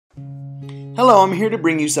Hello, I'm here to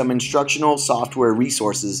bring you some instructional software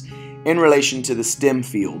resources in relation to the STEM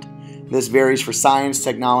field. This varies for science,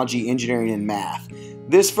 technology, engineering, and math.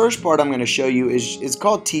 This first part I'm going to show you is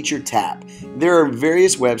called Teacher Tap. There are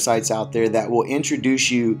various websites out there that will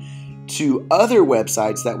introduce you to other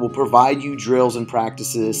websites that will provide you drills and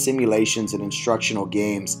practices, simulations, and instructional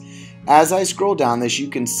games. As I scroll down this, you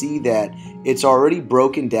can see that it's already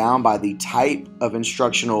broken down by the type of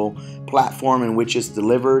instructional platform in which it's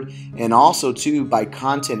delivered, and also too by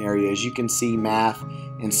content areas. You can see math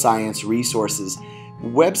and science resources.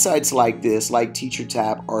 Websites like this, like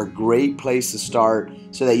TeacherTap, are a great place to start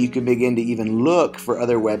so that you can begin to even look for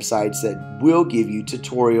other websites that will give you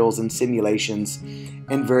tutorials and simulations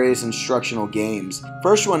and various instructional games.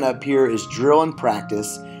 First one up here is Drill and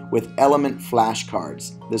Practice with Element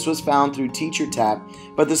Flashcards. This was found through TeacherTap,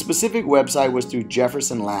 but the specific website was through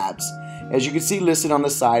Jefferson Labs. As you can see listed on the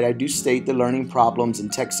side, I do state the learning problems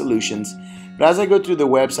and tech solutions, but as I go through the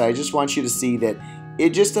website, I just want you to see that it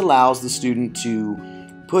just allows the student to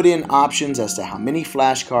put in options as to how many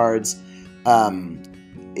flashcards.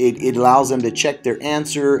 It allows them to check their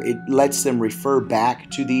answer. It lets them refer back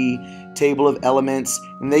to the table of elements,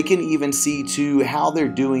 and they can even see too how they're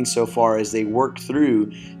doing so far as they work through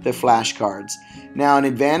the flashcards. Now, an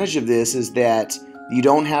advantage of this is that you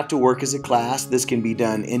don't have to work as a class. This can be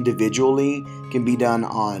done individually, can be done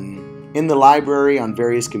in the library, on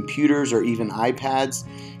various computers or even iPads,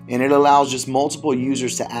 and it allows just multiple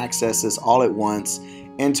users to access this all at once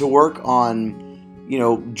and to work on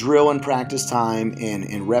drill and practice time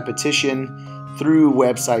and repetition through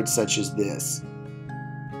websites such as this.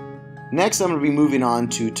 Next, I'm going to be moving on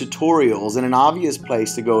to tutorials, and an obvious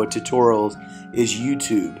place to go with tutorials is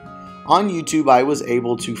YouTube. On YouTube, I was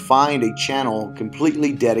able to find a channel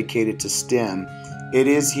completely dedicated to STEM. It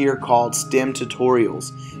is here called STEM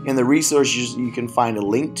Tutorials. In the resources, you can find a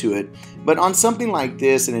link to it. But on something like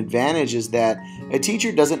this, an advantage is that a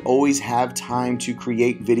teacher doesn't always have time to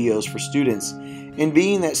create videos for students. And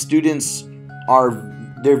being that students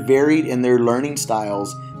they're varied in their learning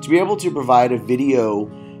styles, to be able to provide a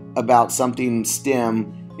video about something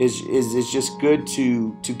STEM is just good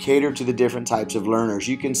to cater to the different types of learners.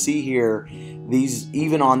 You can see here,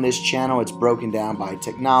 even on this channel, it's broken down by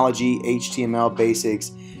technology, HTML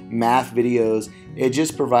basics, math videos. It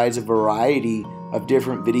just provides a variety of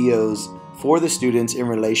different videos for the students in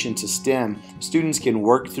relation to STEM. Students can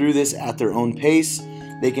work through this at their own pace.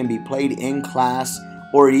 They can be played in class,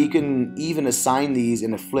 or you can even assign these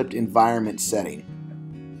in a flipped environment setting.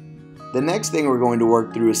 The next thing we're going to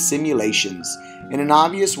work through is simulations, and an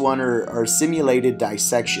obvious one are simulated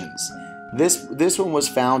dissections. This one was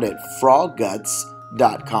found at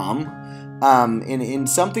frogguts.com. In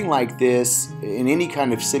something like this, in any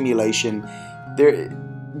kind of simulation,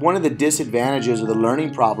 one of the disadvantages of the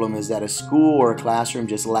learning problem is that a school or a classroom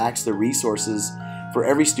just lacks the resources for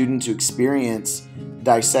every student to experience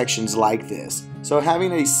dissections like this. So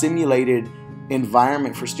having a simulated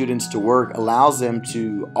environment for students to work allows them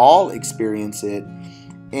to all experience it,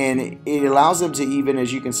 and it allows them to, even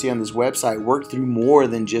as you can see on this website, work through more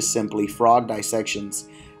than just simply frog dissections.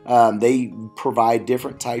 They provide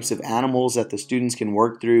different types of animals that the students can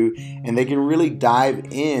work through, and they can really dive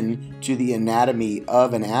in to the anatomy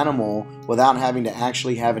of an animal without having to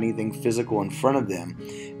actually have anything physical in front of them.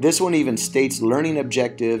 This one even states learning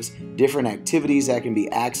objectives, different activities that can be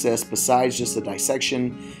accessed besides just the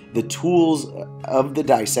dissection, the tools of the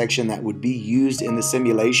dissection that would be used in the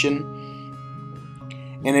simulation,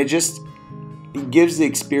 and it gives the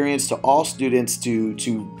experience to all students to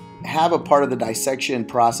have a part of the dissection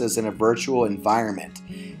process in a virtual environment,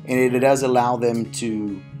 and it does allow them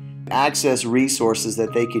to access resources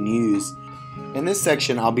that they can use. In this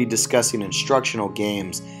section, I'll be discussing instructional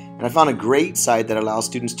games, and I found a great site that allows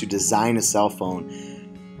students to design a cell phone.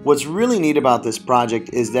 What's really neat about this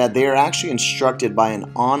project is that they are actually instructed by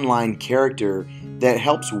an online character that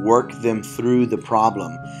helps work them through the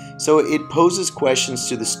problem. So it poses questions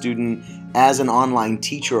to the student as an online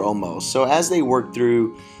teacher almost. So as they work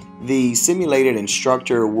through, the simulated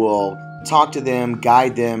instructor will talk to them,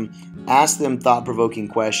 guide them, ask them thought-provoking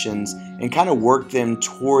questions, and kind of work them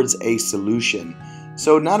towards a solution.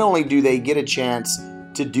 So not only do they get a chance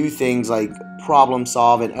to do things like problem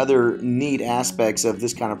solve and other neat aspects of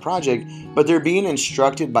this kind of project, but they're being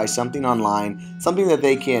instructed by something online, something that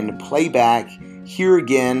they can play back, hear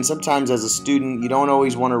again. Sometimes as a student, you don't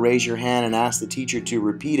always want to raise your hand and ask the teacher to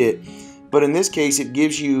repeat it. But in this case, it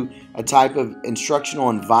gives you a type of instructional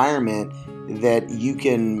environment that you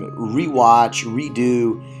can rewatch,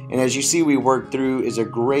 redo, and as you see we work through is a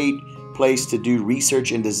great place to do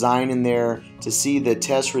research and design in there, to see the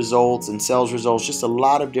test results and sales results, just a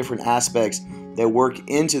lot of different aspects that work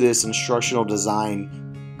into this instructional design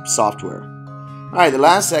software. Alright, the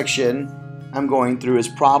last section I'm going through is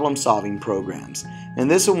problem solving programs. And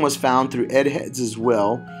this one was found through EdHeads as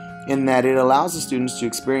well, in that it allows the students to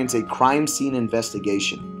experience a crime scene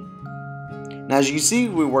investigation. Now, as you see,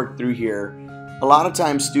 we work through here, a lot of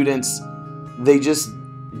times students, they just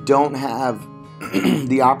don't have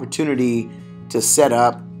the opportunity to set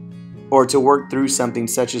up or to work through something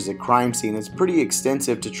such as a crime scene. It's pretty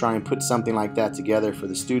extensive to try and put something like that together for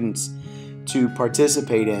the students to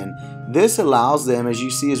participate in. This allows them, as you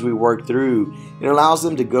see as we work through, it allows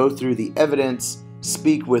them to go through the evidence,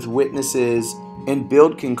 speak with witnesses, and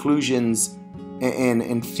build conclusions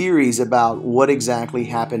and theories about what exactly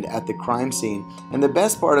happened at the crime scene. And the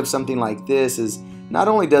best part of something like this is not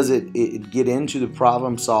only does it get into the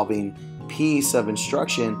problem solving piece of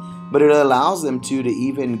instruction, but it allows them to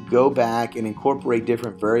even go back and incorporate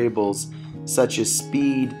different variables such as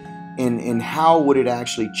speed and how would it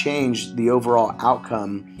actually change the overall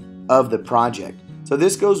outcome of the project. So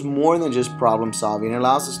this goes more than just problem solving. It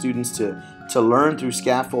allows the students to learn through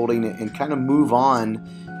scaffolding and kind of move on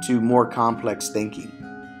to more complex thinking.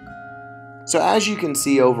 So as you can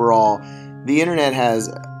see overall, the internet has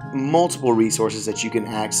multiple resources that you can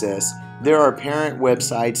access. There are parent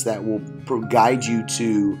websites that will guide you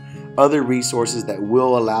to other resources that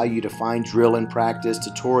will allow you to find drill and practice,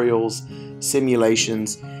 tutorials,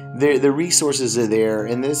 simulations. The resources are there,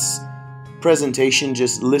 and this presentation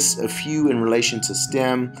just lists a few in relation to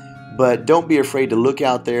STEM. But don't be afraid to look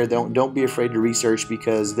out there. Don't be afraid to research,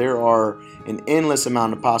 because there are an endless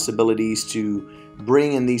amount of possibilities to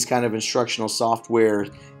bring in these kind of instructional software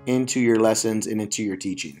into your lessons and into your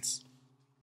teachings.